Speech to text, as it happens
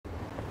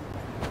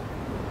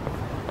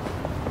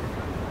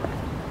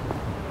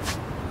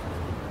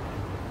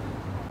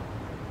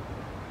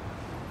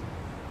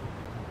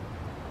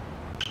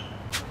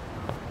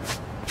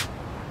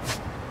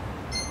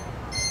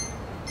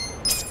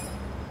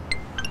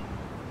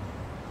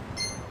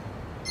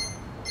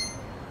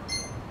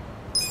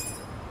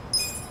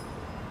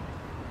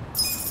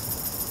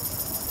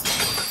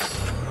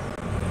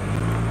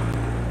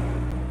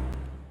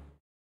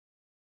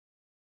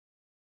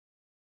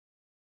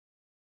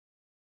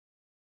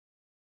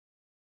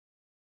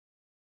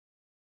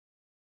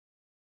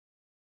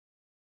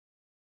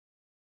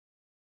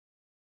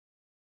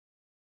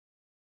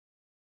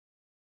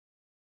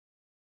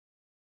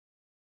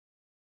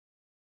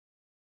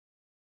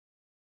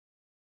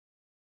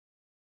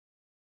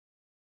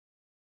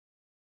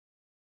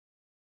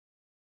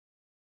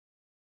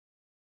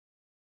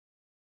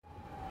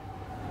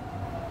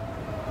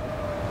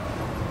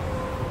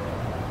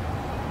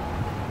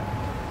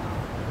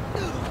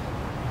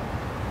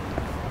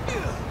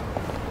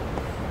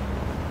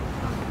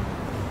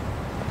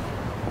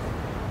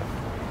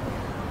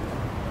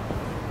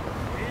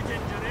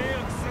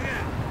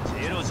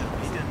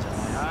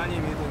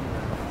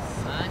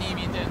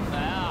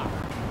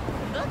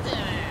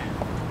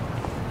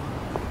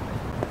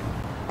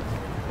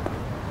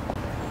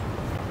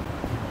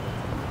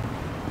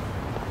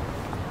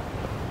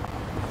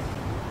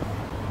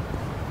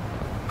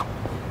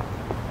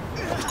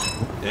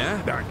Yeah?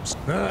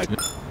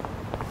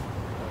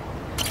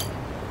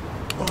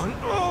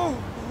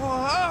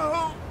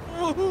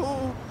 One,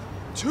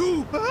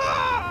 two.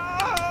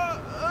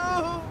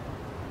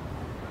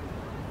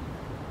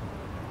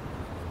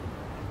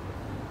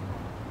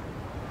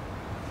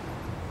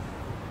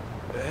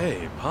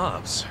 Hey,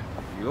 Pops.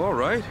 You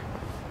alright?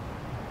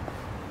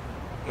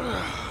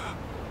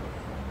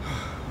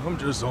 I'm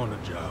just on the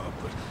job,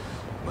 but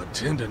my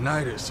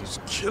tendonitis is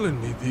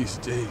killing me these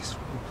days.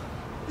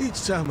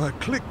 Each time I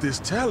click this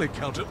tally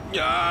counter...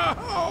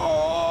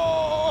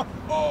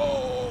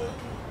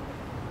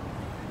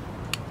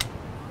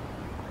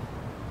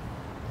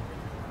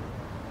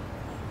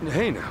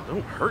 Hey now,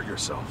 don't hurt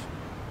yourself.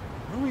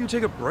 Why don't you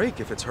take a break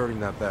if it's hurting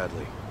that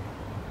badly?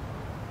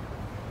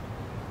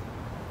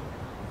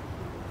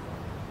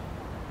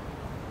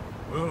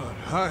 Well, I'd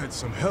hired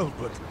some help,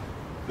 but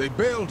they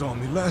bailed on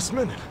me last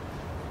minute.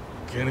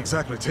 Can't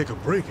exactly take a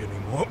break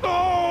anymore.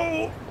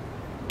 Oh!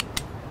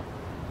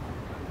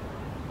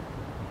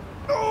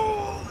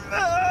 Oh!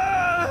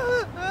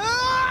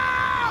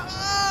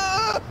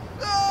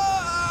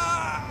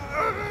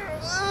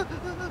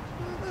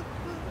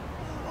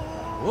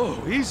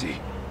 Whoa, easy.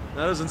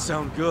 That doesn't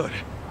sound good.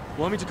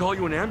 Want me to call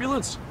you an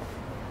ambulance?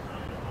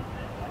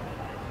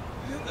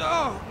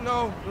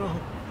 No.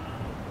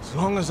 As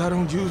long as I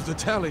don't use the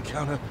tally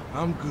counter,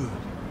 I'm good.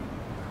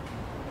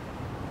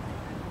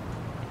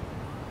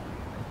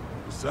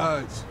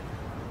 Besides,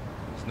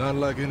 it's not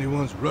like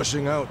anyone's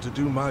rushing out to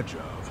do my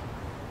job.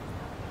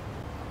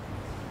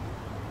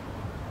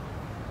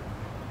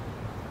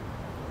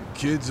 The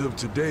kids of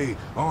today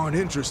aren't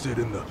interested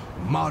in the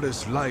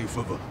modest life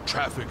of a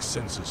traffic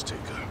census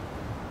taker.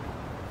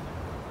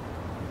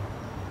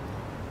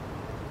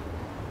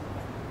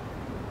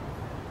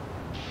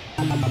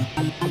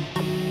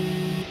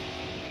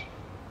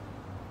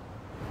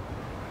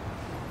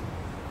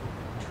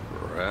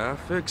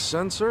 Traffic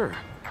sensor?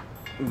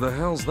 The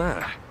hell's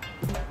that?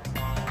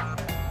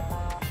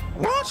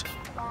 What?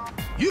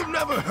 You've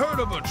never heard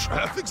of a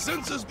traffic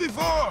census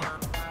before?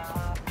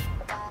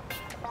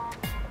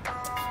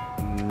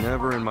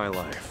 Never in my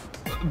life.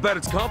 Bet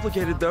it's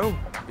complicated though,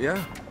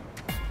 yeah?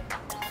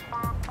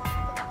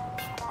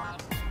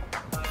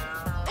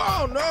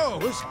 Oh no,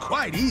 it's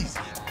quite easy.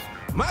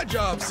 My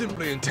job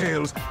simply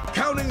entails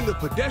counting the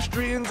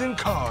pedestrians and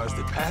cars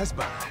that pass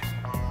by.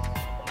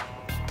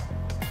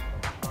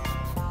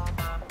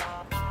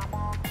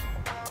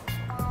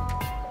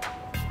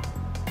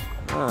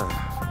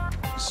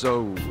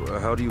 So,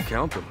 how do you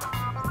count them?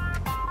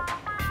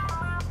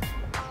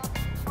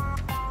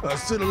 I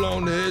sit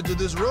along the edge of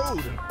this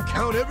road and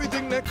count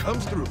everything that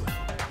comes through it.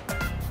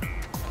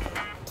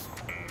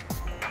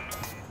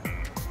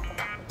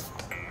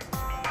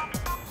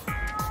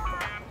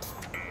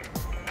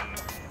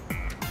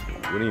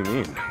 What do you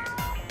mean?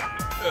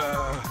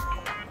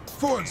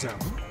 For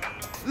example,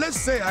 let's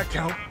say I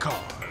count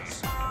cars.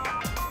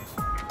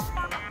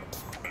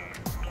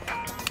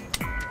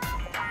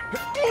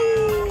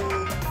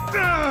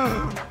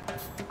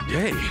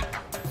 Hey,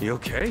 you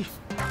okay?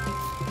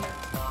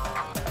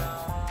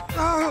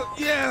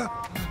 Yeah,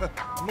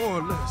 more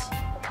or less.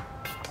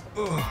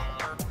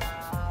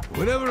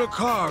 Whenever a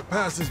car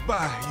passes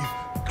by,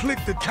 you click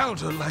the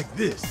counter like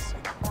this.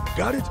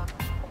 Got it?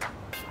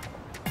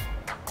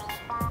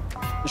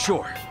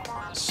 Sure.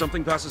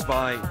 Something passes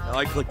by,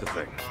 I click the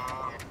thing.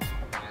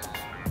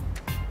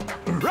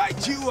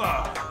 Right you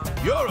are!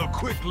 You're a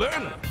quick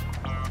learner.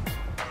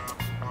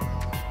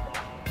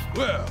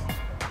 Well,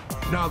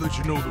 now that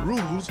you know the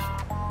rules,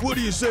 what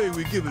do you say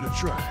we give it a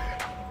try?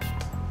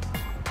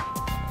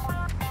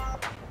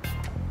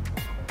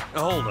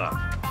 Hold up.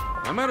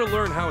 I might have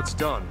learned how it's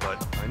done,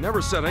 but I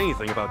never said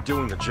anything about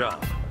doing the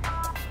job.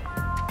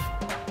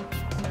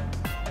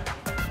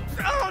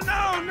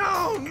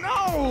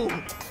 No!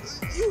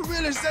 You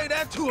really say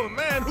that to a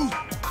man whose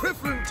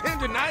crippling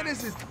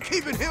tendonitis is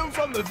keeping him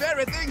from the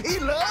very thing he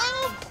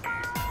loves?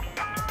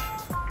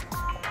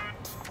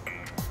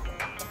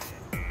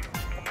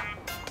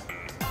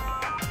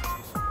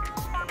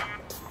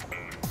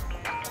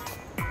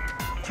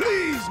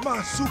 Please,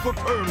 my super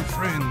perm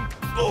friend.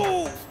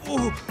 Oh,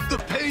 the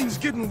pain's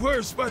getting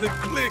worse by the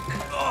click.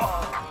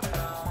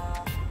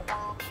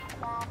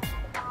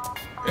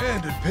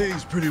 And it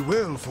pays pretty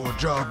well for a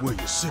job where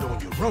you sit on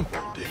your rump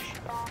all day.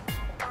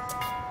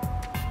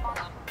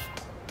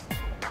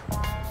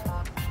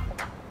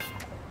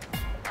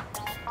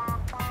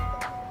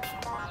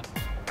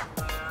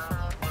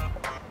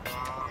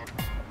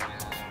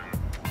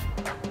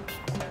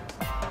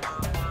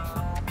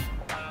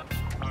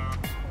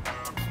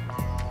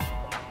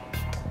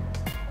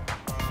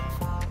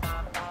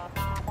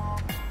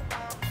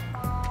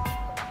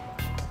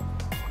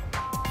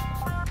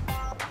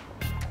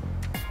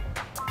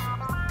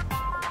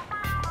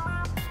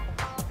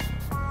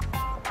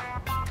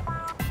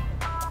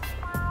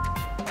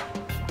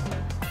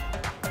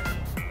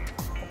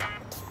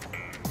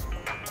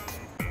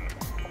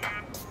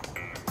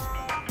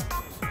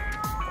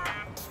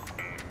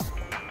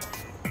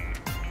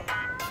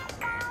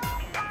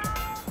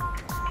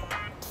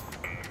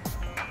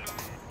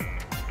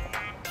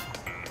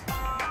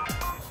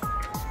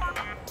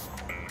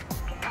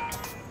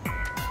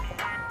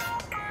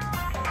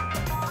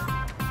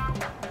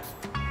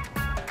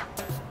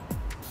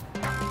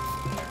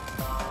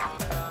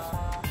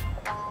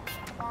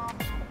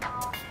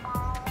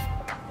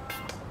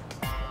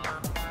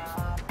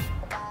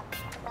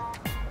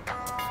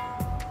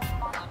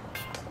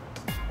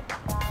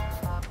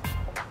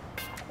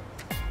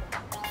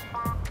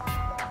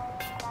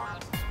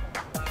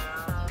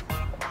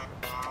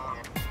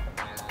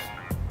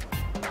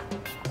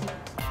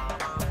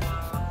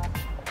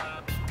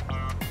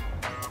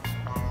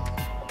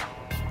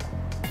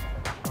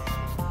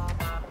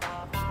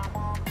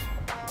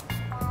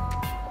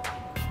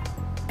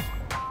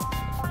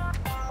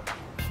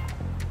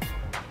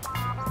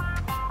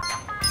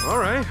 All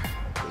right.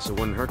 Guess it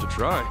wouldn't hurt to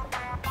try.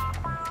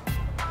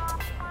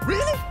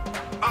 Really?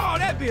 Oh,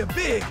 that'd be a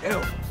big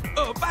help.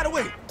 By the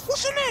way,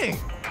 what's your name?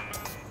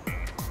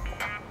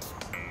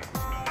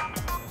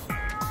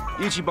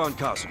 Ichiban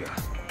Kasuga.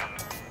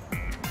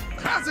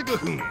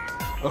 Kasuga-kun.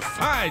 A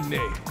fine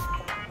name.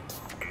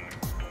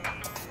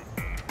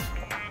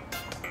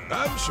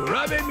 I'm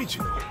Shirabe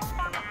Michino.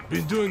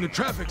 Been doing the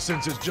traffic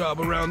census job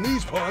around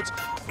these parts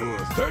for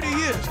 30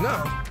 years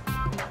now.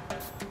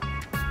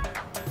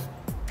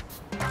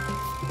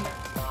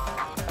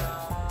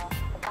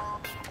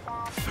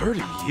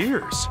 "30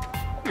 years?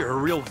 You're a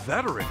real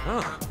veteran,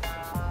 huh?"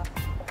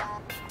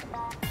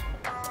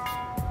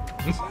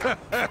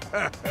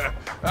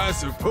 I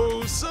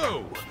suppose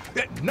so.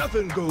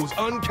 Nothing goes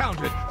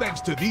uncounted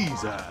thanks to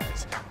these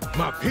eyes.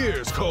 My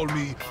peers call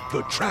me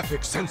the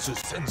traffic census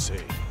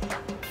sensei.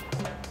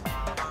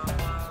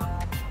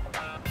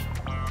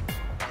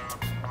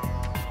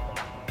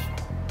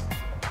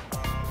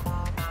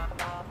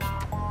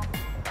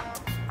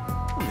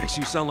 Makes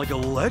you sound like a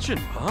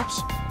legend,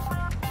 Pops.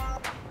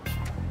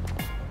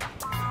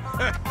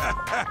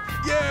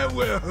 Yeah,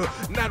 well,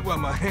 not while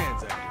my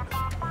hands are.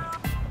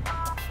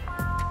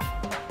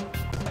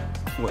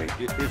 Wait,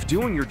 if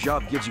doing your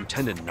job gives you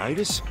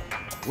tendonitis,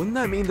 wouldn't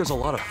that mean there's a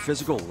lot of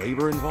physical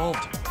labor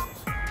involved?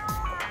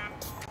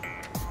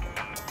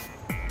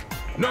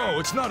 No,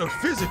 it's not a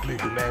physically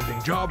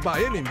demanding job by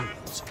any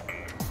means.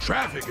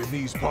 Traffic in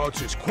these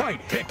parts is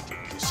quite hectic,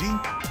 you see?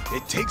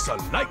 It takes a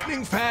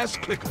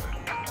lightning-fast clicker.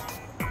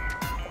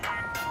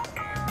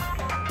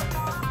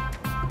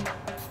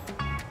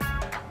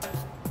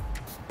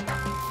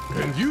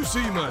 And you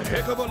seem a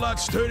heck of a lot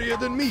sturdier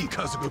than me,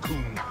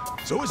 Kasuga-kun.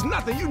 So it's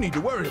nothing you need to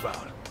worry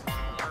about.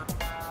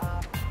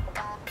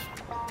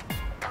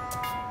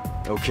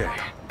 Okay,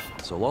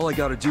 so all I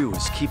gotta do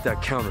is keep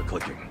that counter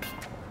clicking.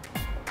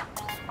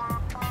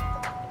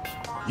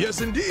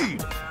 Yes, indeed.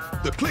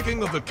 The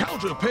clicking of the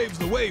counter paves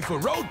the way for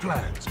road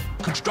plans,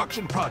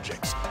 construction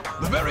projects,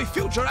 the very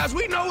future as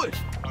we know it.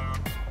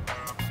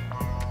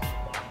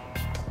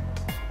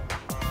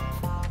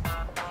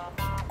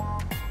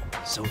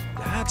 So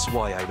that's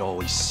why I'd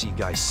always see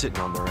guys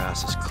sitting on their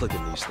asses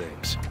clicking these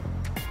things.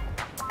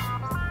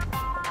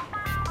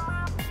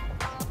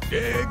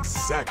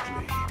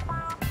 Exactly.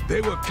 They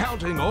were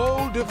counting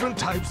all different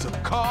types of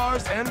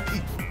cars and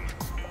people.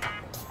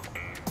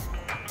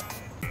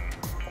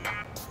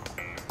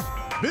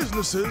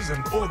 Businesses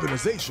and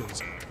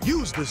organizations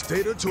use this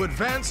data to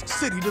advance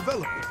city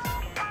development.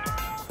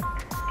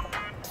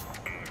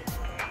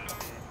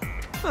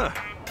 Huh.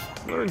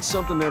 Learn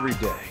something every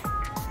day.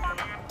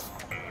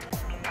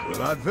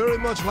 Well, I'd very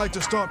much like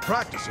to start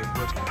practicing,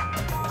 but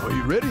are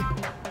you ready?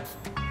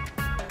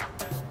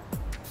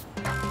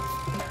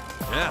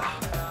 Yeah,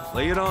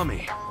 lay it on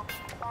me.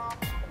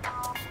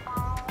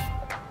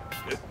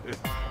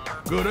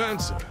 Good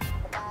answer.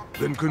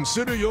 Then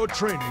consider your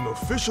training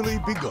officially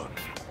begun.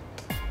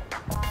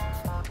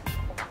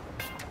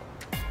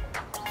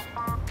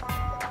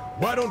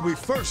 Why don't we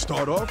first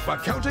start off by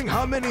counting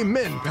how many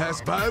men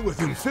pass by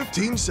within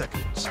 15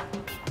 seconds?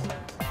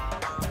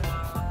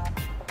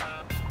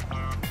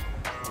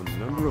 The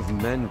number of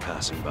men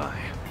passing by.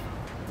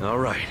 All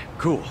right,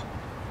 cool.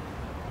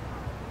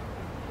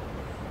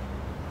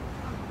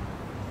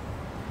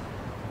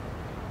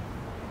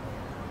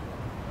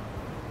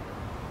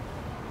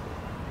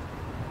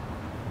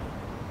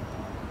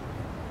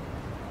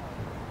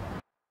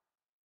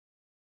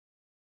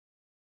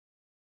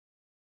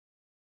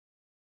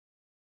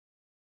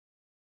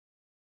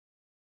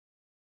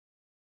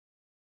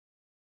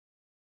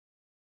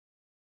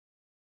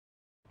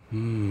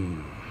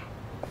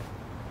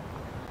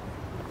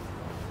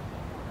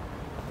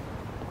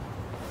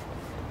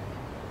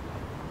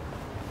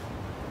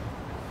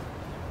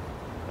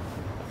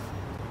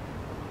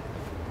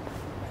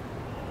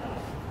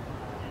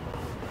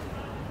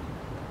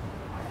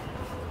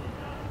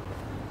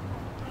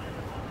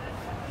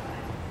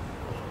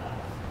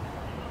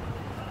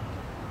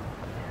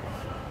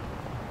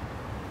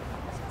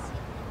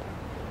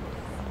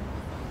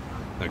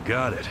 I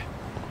got it.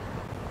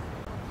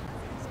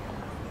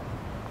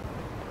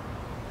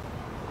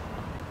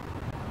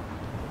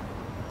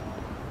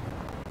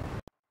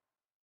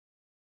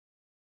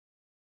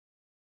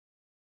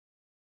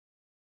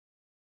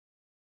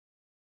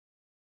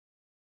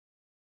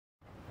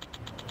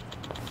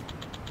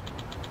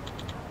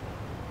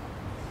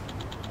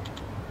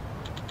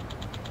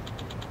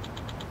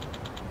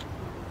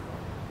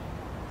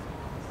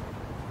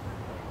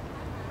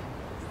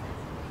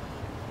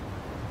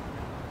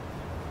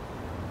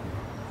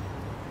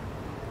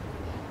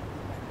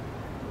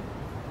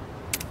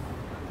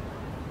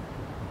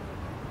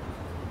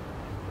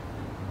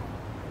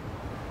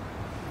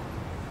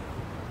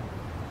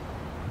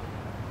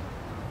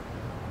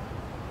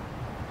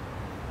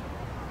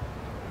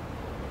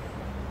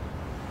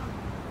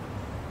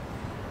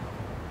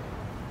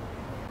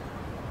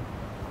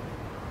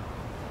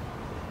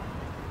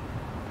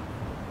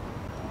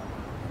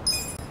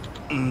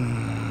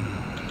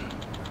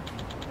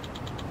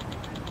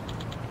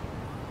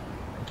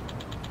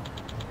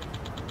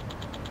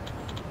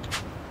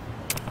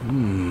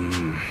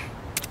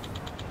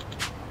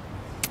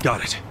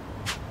 Got it.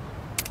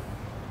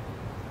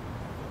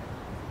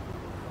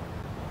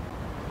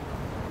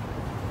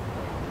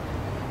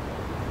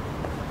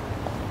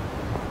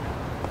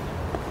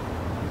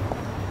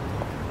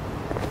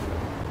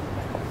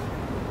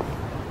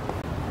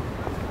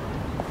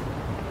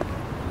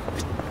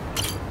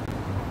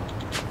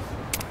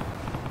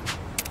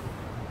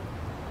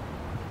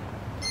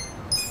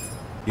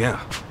 Yeah.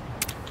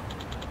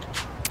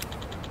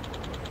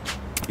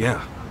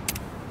 Yeah.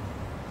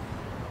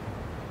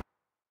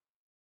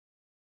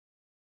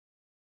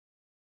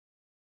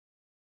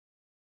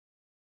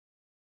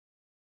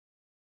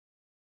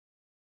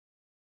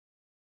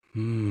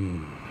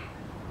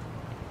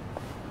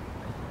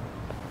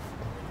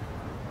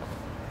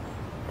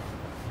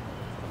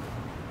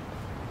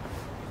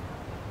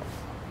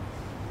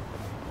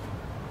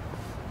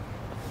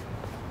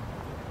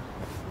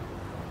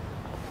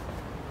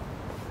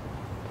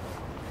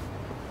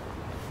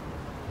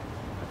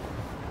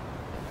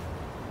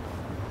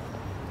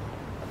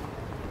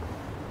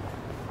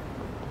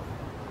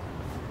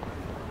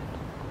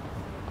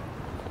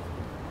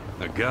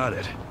 I got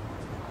it.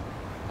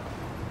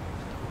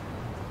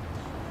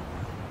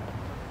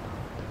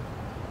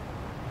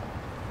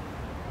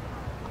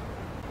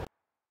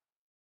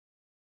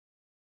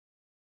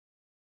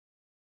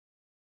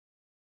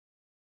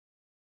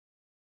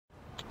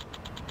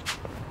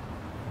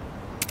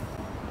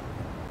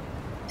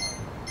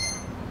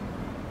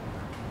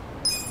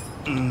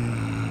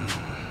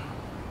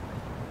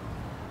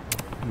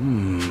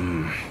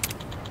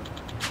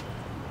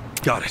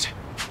 Got it.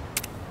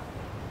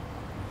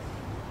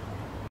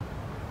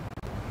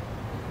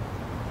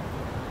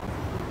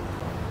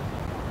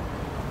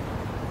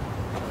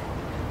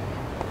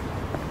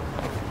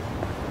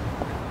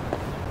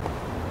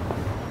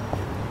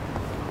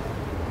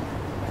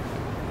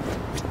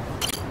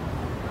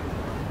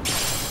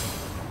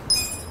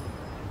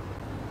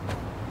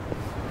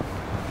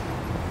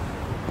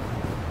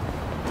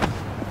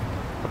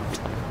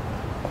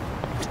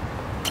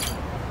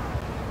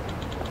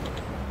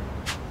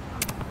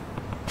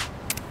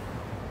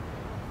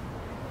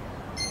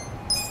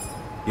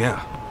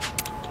 Yeah.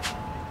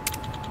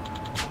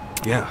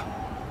 Yeah.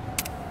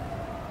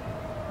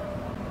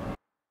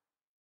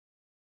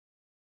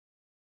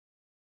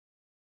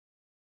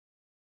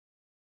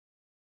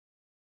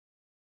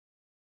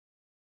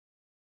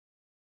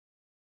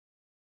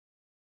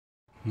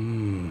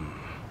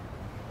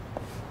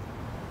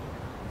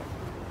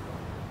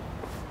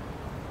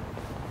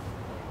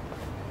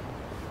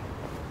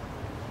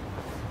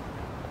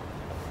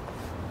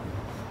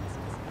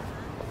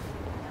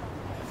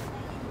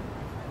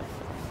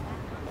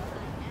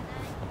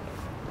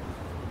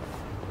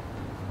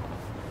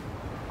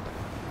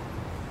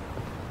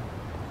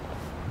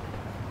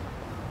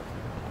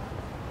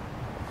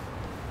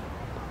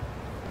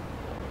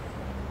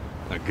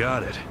 I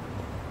got it.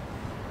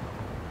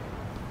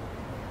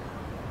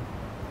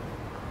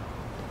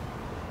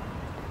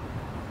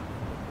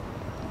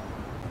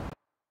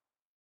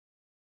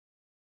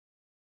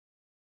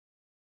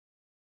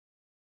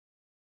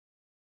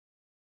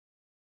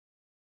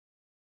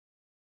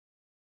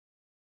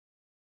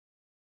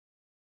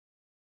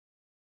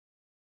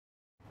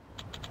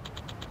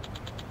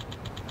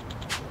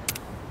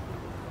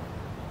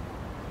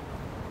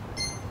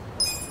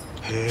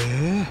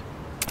 Eh?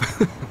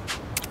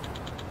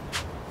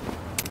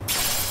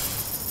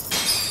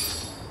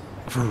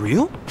 For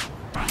real?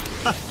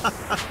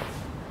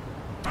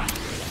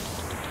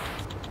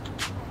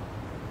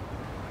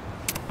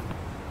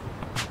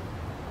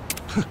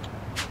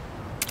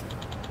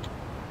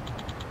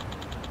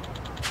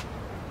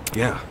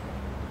 Yeah.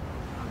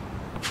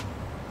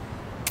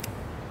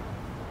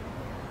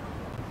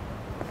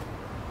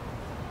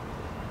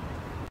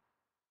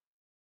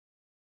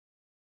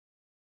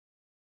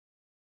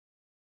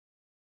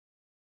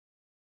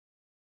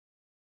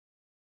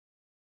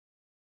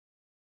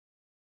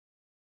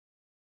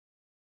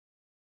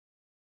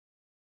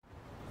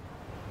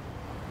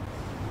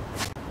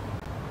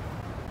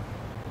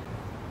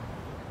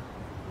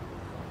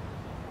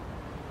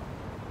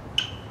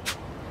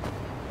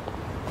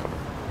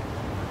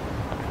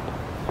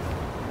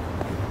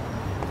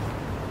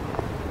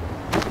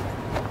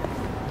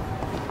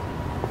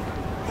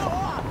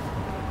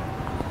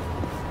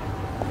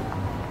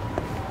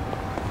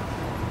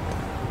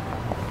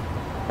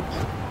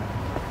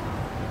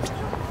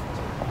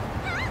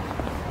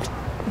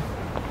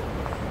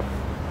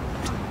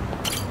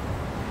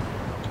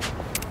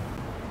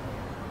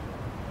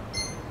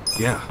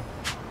 Yeah.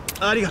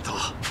 ありがとう。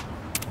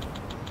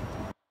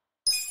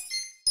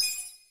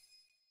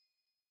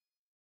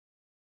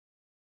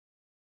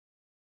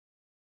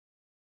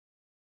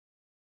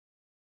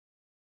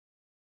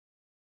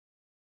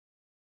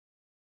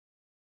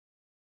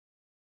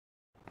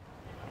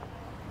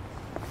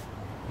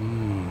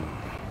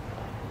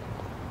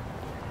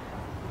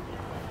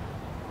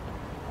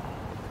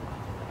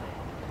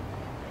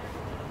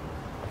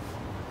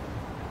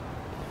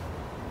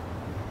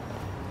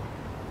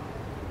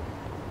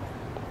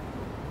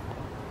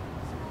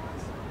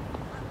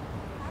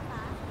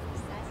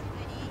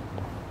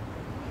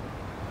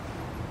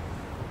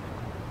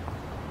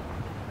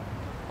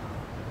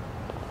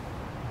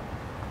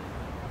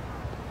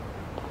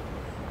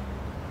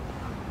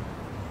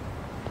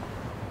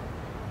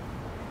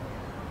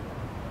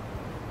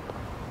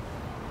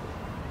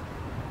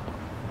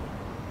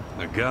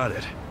I got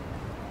it.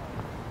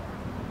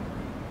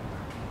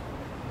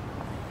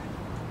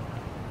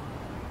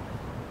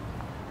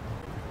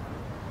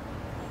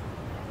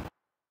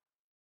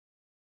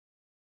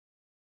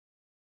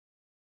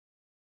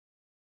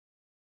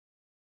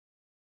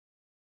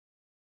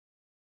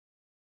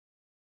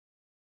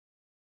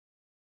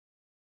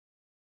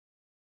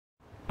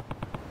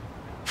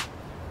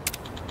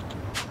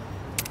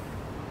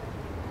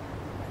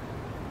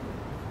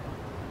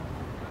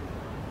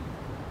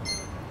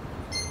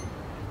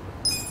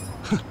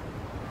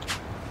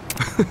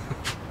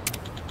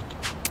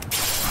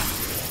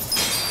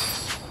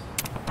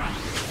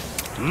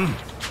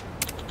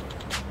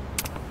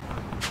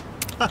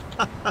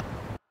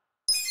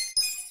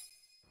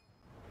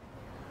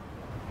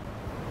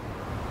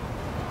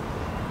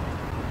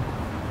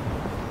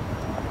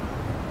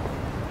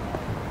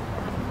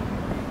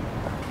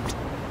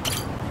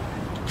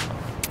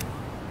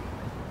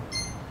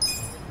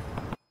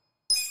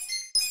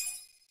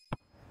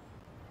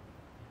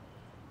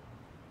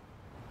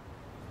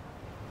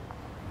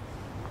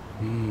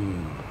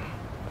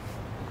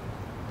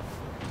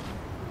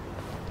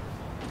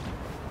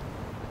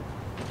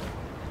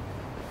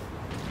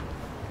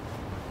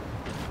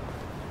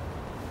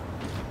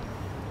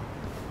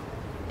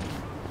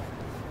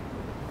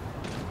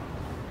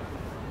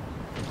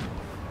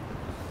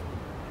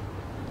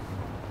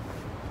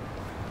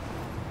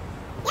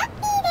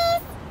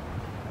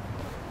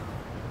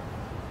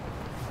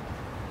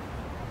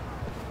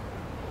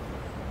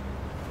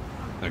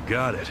 I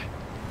got it.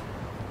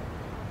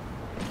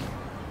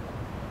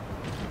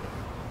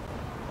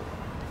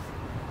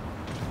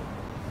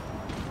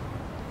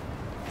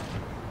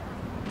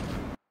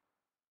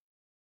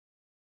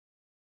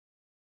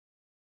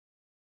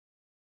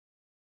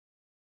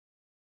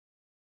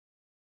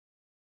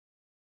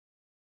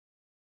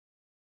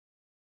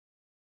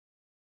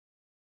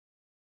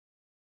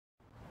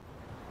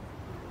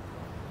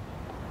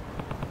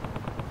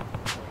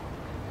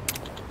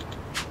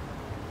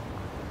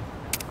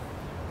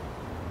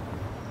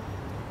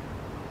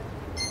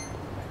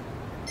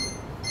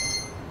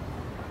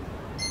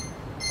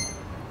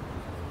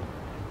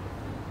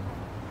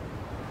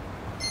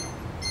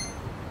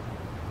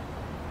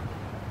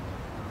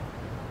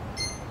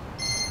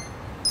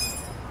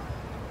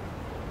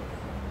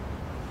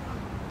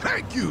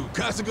 Thank you,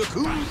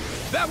 Kasuga-kun.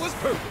 That was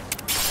perfect.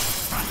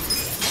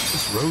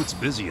 This road's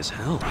busy as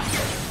hell.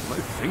 My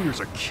fingers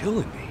are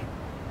killing me.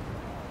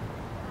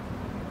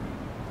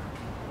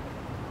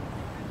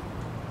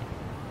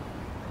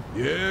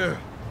 Yeah,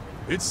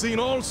 it's seen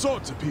all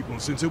sorts of people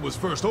since it was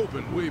first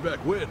opened way back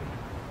when.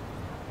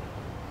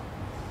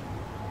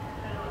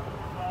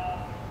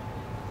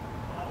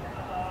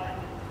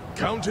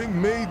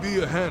 Counting may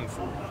be a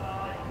handful,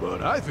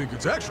 but I think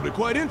it's actually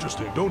quite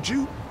interesting, don't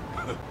you?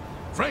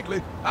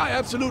 Frankly, I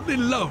absolutely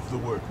love the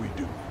work we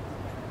do.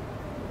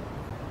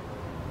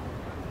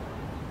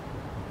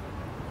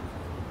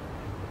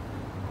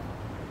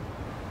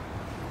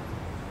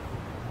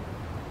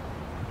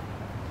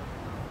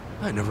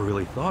 I never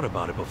really thought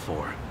about it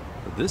before,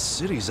 but this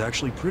city's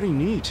actually pretty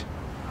neat.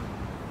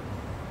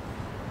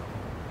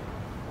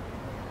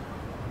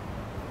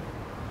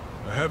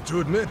 I have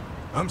to admit,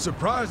 I'm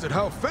surprised at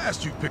how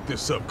fast you picked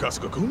this up,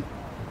 Kasuga-kun.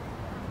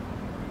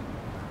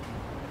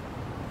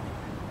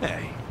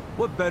 Hey,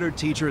 what better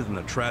teacher than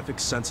the traffic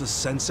census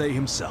sensei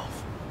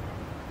himself?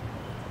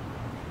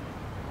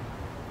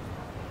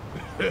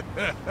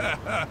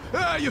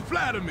 You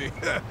flatter me.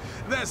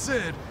 That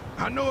said,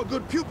 I know a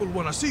good pupil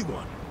when I see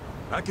one.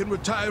 I can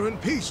retire in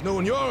peace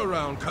knowing you're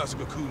around,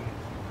 Kasuga-kun.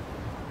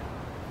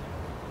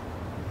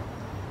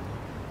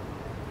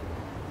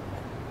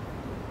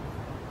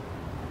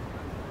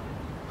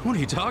 What are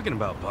you talking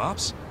about,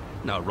 Pops?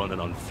 Not running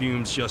on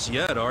fumes just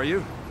yet, are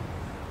you?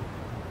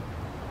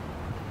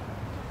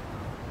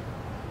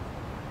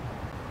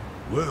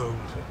 Well,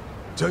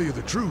 to tell you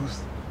the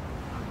truth,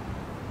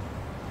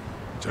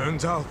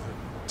 turns out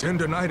the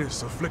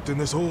tendonitis afflicting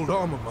this old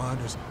arm of mine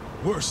is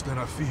worse than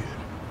I feared.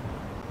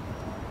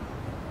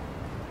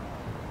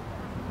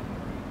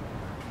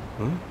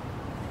 Huh?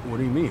 What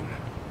do you mean?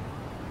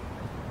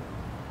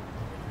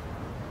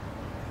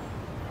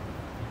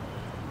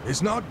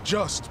 It's not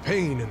just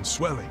pain and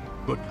swelling,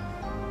 but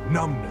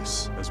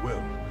numbness as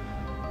well.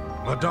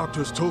 My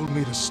doctors told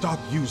me to stop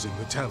using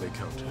the tally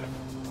counter.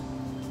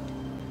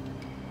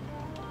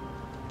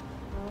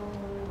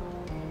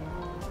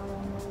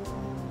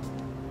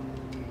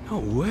 No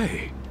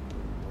way.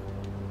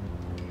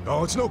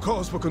 Oh, it's no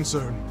cause for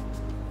concern.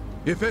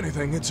 If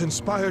anything, it's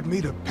inspired me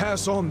to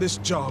pass on this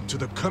job to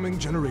the coming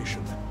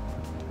generation.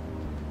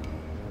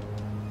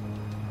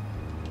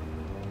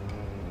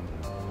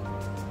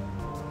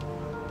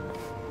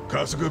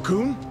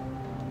 Kasuga-kun,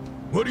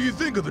 what do you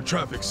think of the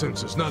traffic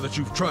census now that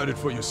you've tried it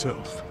for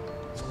yourself?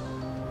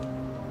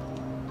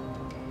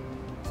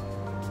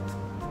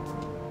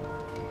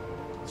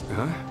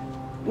 Huh?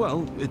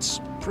 Well, it's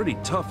pretty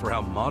tough for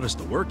how modest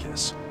the work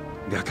is.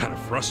 Got kind of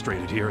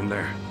frustrated here and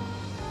there.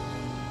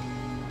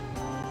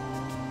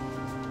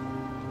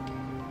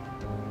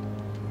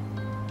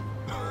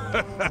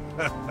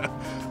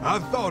 I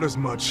thought as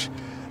much.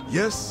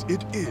 Yes,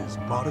 it is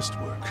modest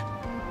work.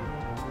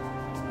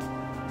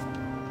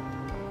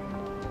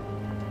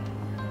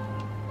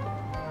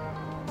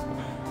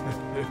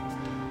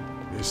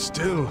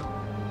 Still,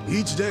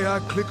 each day I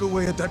click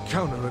away at that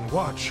counter and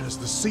watch as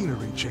the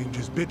scenery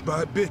changes bit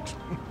by bit.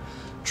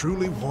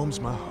 Truly warms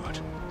my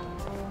heart.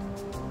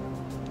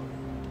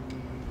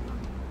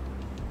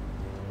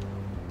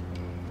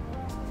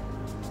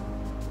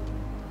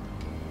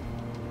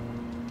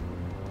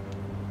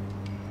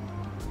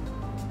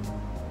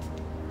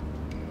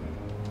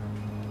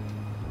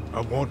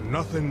 I want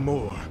nothing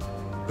more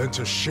than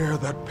to share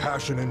that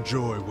passion and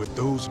joy with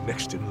those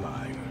next in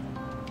line.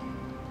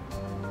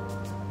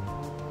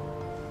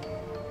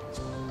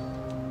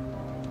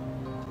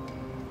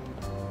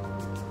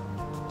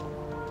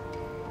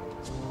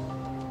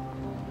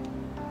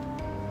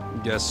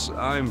 Guess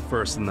I'm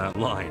first in that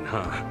line,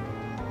 huh?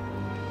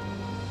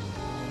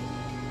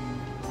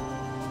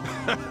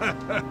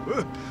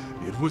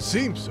 It would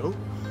seem so.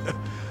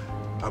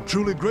 I'm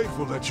truly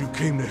grateful that you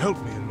came to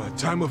help me in my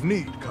time of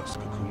need,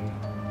 Kasuga-kun.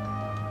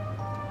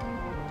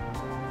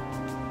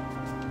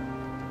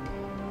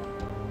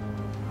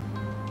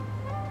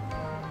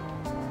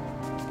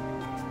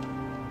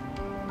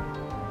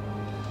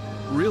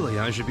 Really,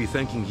 I should be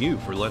thanking you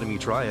for letting me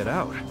try it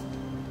out.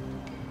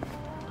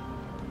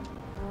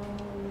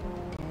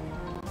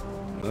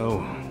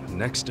 Oh,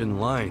 next in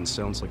line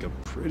sounds like a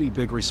pretty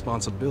big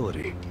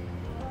responsibility.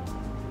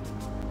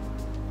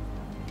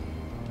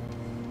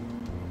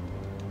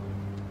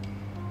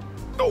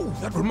 Oh,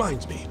 that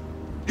reminds me.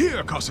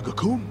 Here,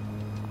 Kasuga-kun.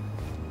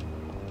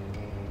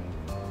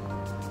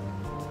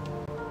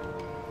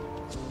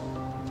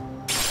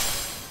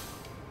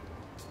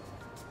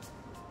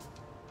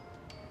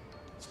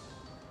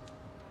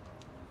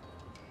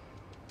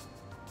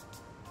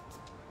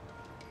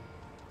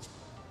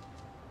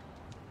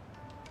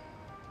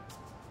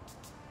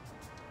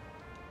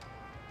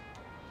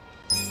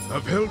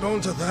 I've held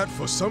on to that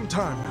for some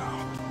time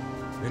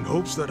now, in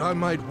hopes that I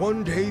might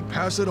one day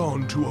pass it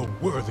on to a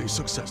worthy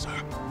successor.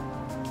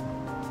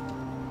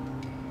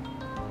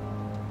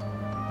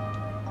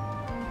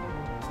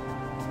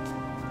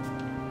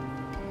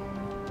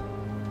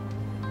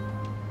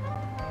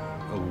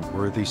 A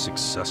worthy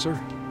successor?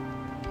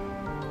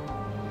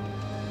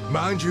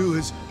 Mind you,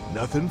 it's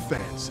nothing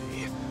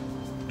fancy.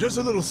 Just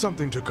a little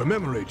something to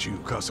commemorate you,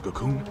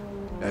 Kasuga-kun,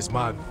 as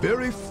my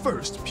very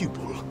first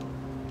pupil.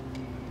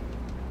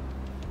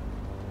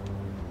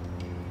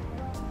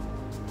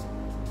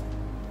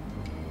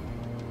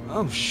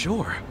 Oh,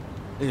 sure.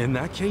 In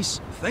that case,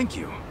 thank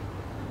you.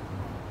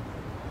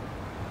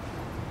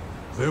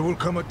 There will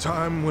come a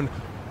time when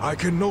I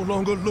can no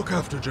longer look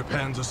after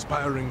Japan's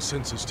aspiring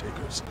census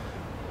takers,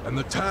 and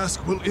the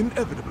task will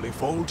inevitably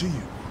fall to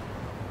you.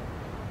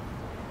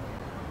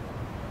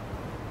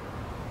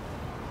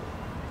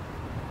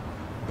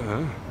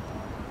 Huh?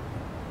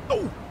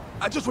 Oh!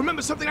 I just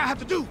remembered something I have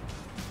to do!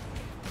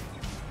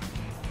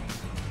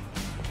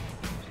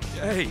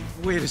 Hey,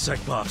 wait a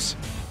sec, Pops.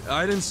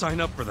 I didn't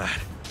sign up for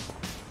that.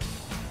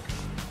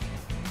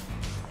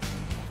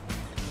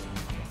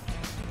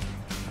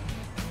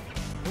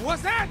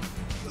 What's that?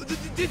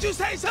 Did you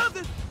say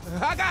something?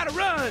 I gotta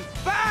run.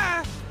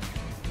 Bye!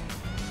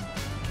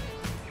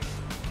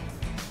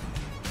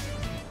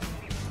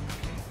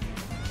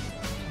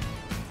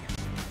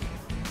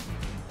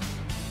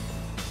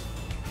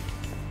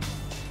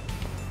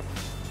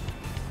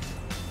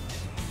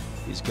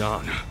 He's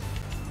gone.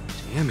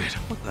 Damn it,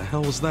 what the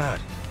hell was that?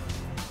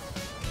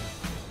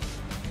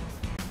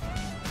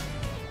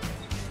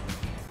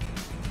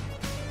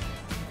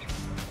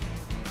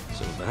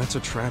 So that's a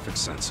traffic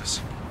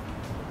census.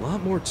 A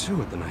lot more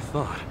to it than I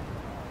thought.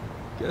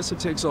 Guess it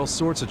takes all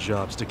sorts of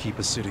jobs to keep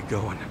a city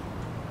going.